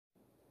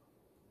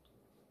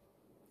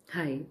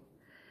Hi,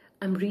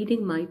 I'm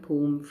reading my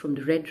poem from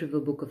the Red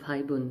River Book of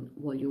HAIBUN,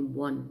 Volume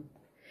 1.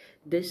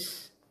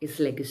 This is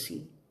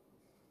Legacy.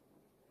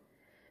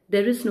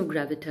 There is no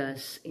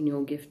gravitas in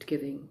your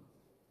gift-giving.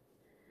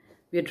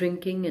 We're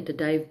drinking at a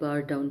dive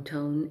bar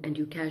downtown and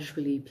you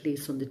casually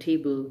place on the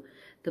table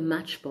the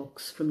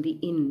matchbox from the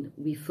inn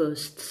we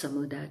first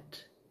summered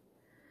at.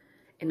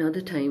 Another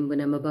time when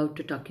I'm about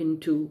to tuck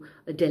into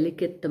a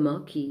delicate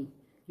tamaki,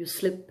 you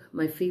slip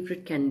my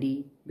favorite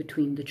candy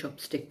between the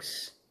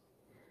chopsticks.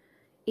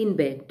 In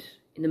bed,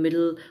 in the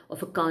middle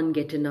of a can't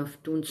get enough,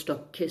 don't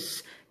stop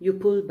kiss, you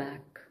pull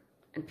back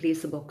and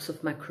place a box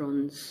of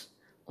macarons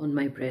on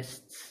my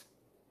breasts.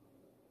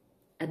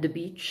 At the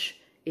beach,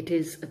 it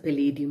is a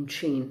palladium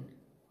chain.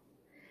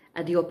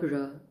 At the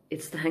opera,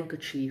 it's the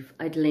handkerchief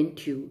I'd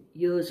lent you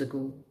years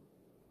ago.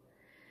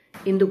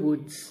 In the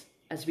woods,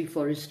 as we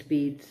forest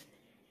bathe,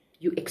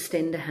 you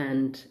extend a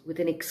hand with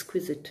an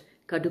exquisite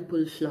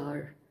kadupul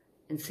flower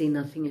and say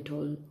nothing at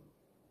all.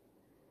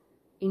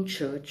 In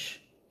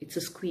church, it's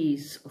a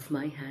squeeze of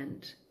my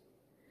hand.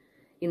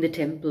 In the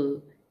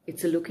temple,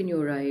 it's a look in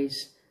your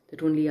eyes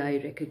that only I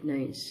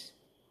recognize.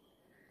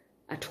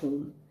 At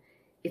home,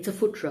 it's a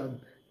foot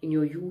rub in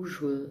your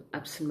usual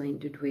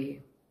absent-minded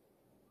way.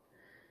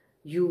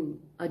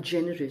 You are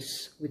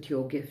generous with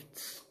your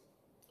gifts.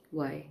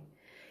 Why,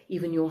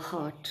 even your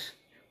heart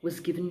was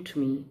given to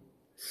me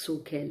so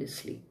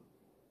carelessly.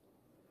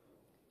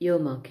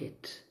 Earmark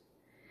it,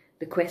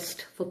 the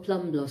quest for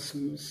plum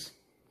blossoms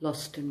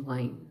lost in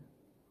wine.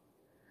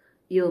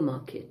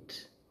 Earmark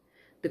it,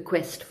 the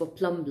quest for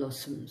plum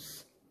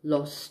blossoms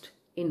lost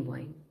in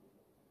wine.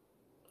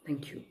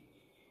 Thank you.